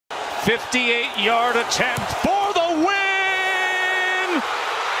58-yard attempt for the win!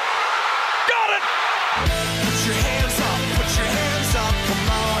 Got it! Put your hands up, come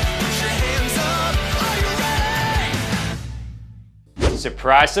on, put your hands up, are you ready?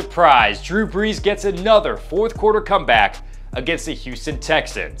 Surprise, surprise, Drew Brees gets another fourth quarter comeback against the Houston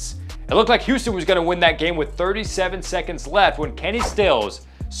Texans. It looked like Houston was going to win that game with 37 seconds left when Kenny Stills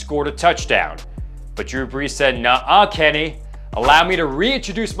scored a touchdown. But Drew Brees said, "Nuh-uh, Kenny. Allow me to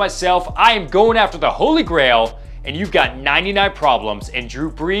reintroduce myself. I am going after the Holy Grail, and you've got 99 problems, and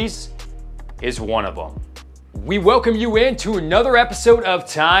Drew Brees is one of them." We welcome you into another episode of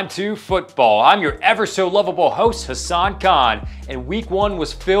Time to Football. I'm your ever so lovable host, Hassan Khan, and week one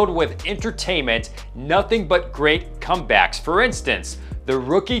was filled with entertainment, nothing but great comebacks. For instance, the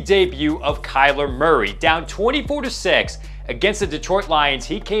rookie debut of Kyler Murray, down 24-6 against the Detroit Lions.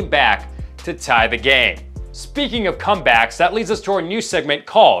 He came back to tie the game. Speaking of comebacks, that leads us to our new segment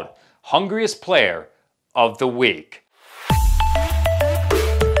called Hungriest Player of the Week.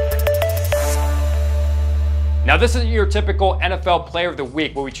 Now, this isn't your typical NFL Player of the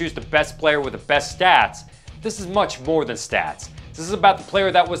Week where we choose the best player with the best stats. This is much more than stats. This is about the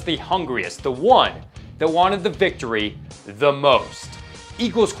player that was the hungriest, the one that wanted the victory the most.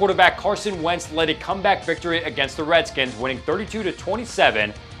 Eagles quarterback Carson Wentz led a comeback victory against the Redskins, winning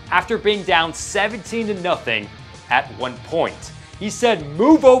 32-27 after being down 17-0 at one point. He said,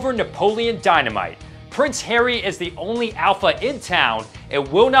 "Move over, Napoleon Dynamite. Prince Harry is the only alpha in town and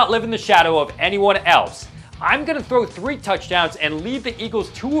will not live in the shadow of anyone else. I'm going to throw 3 touchdowns and lead the Eagles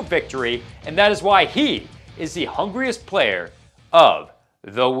to a victory, and that is why he is the hungriest player of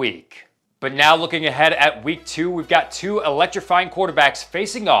the week." But now looking ahead at week 2, we've got 2 electrifying quarterbacks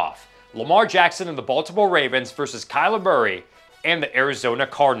facing off. Lamar Jackson and the Baltimore Ravens versus Kyler Murray and the Arizona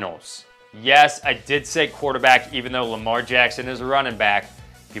Cardinals. Yes, I did say quarterback even though Lamar Jackson is a running back.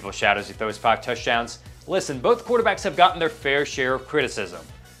 People shout as he throws 5 touchdowns. Listen, both quarterbacks have gotten their fair share of criticism.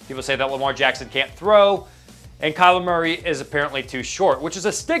 People say that Lamar Jackson can't throw, and Kyler Murray is apparently too short, which is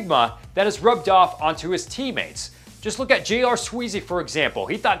a stigma that is rubbed off onto his teammates. Just look at J.R. Sweezy, for example.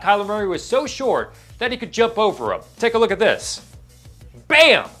 He thought Kyler Murray was so short that he could jump over him. Take a look at this.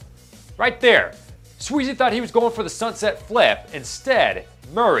 Bam! Right there. Sweezy thought he was going for the sunset flip. Instead,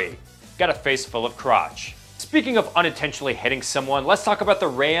 Murray got a face full of crotch. Speaking of unintentionally hitting someone, let's talk about the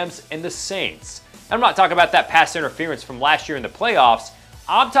Rams and the Saints. I'm not talking about that pass interference from last year in the playoffs.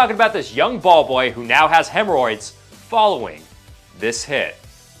 I'm talking about this young ball boy who now has hemorrhoids following this hit.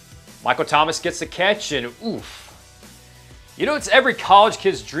 Michael Thomas gets the catch and oof. You know, it's every college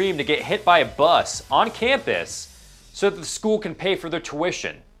kid's dream to get hit by a bus on campus so that the school can pay for their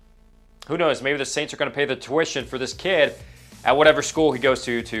tuition. Who knows, maybe the Saints are going to pay the tuition for this kid at whatever school he goes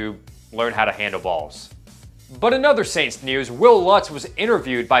to learn how to handle balls. But in other Saints news, Wil Lutz was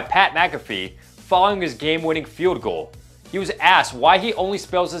interviewed by Pat McAfee following his game-winning field goal. He was asked why he only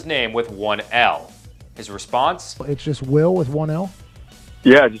spells his name with one L. His response? It's just Will with one L?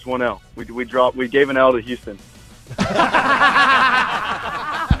 Yeah, just one L. We gave an L to Houston.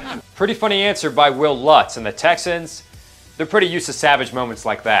 Pretty funny answer by Wil Lutz. And the Texans, they're pretty used to savage moments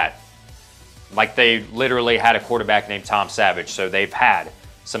like that. Like they literally had a quarterback named Tom Savage, so they've had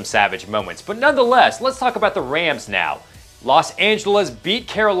some savage moments. But nonetheless, let's talk about the Rams now. Los Angeles beat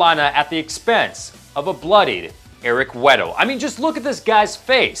Carolina at the expense of a bloodied Eric Weddle. I mean, just look at this guy's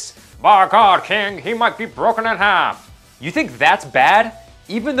face. By God, King, he might be broken in half. You think that's bad?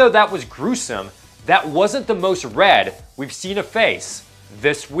 Even though that was gruesome, that wasn't the most red we've seen a face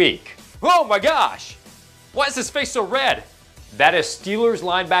this week. Oh my gosh! Why is his face so red? That is Steelers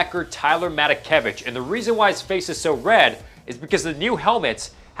linebacker Tyler Matakevich, and the reason why his face is so red is because the new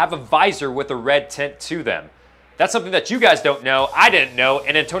helmets have a visor with a red tint to them. That's something that you guys don't know, I didn't know,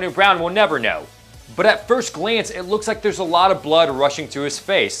 and Antonio Brown will never know. But at first glance, it looks like there's a lot of blood rushing to his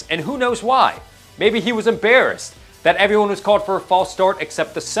face, and who knows why? Maybe he was embarrassed that everyone was called for a false start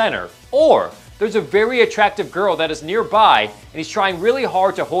except the center, or there's a very attractive girl that is nearby and he's trying really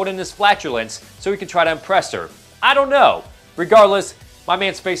hard to hold in his flatulence so he can try to impress her. I don't know. Regardless, my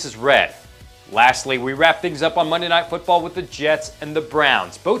man's face is red. Lastly, we wrap things up on Monday Night Football with the Jets and the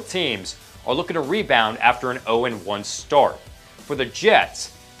Browns. Both teams are looking to rebound after an 0-1 start. For the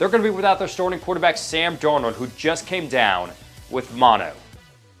Jets, they're going to be without their starting quarterback Sam Darnold, who just came down with mono,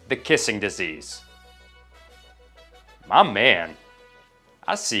 the kissing disease. My man,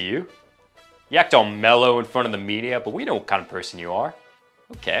 I see you. You act all mellow in front of the media, but we know what kind of person you are.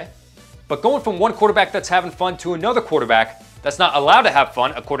 Okay. But going from one quarterback that's having fun to another quarterback that's not allowed to have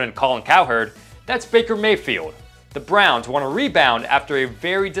fun, according to Colin Cowherd, that's Baker Mayfield. The Browns want to rebound after a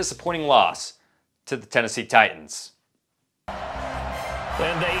very disappointing loss to the Tennessee Titans.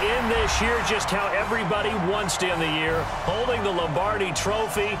 And they end this year just how everybody wants to end the year, holding the Lombardi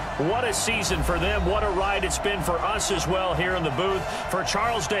Trophy. What a season for them. What a ride it's been for us as well here in the booth. For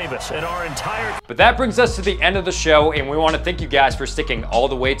Charles Davis and our entire... But that brings us to the end of the show, and we want to thank you guys for sticking all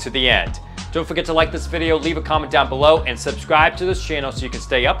the way to the end. Don't forget to like this video, leave a comment down below, and subscribe to this channel so you can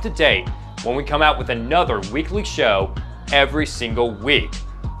stay up to date when we come out with another weekly show every single week.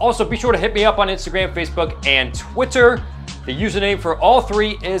 Also, be sure to hit me up on Instagram, Facebook, and Twitter. The username for all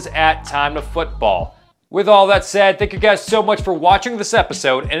three is @TimeToFootball. With all that said, thank you guys so much for watching this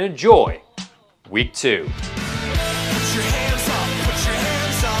episode and enjoy Week 2.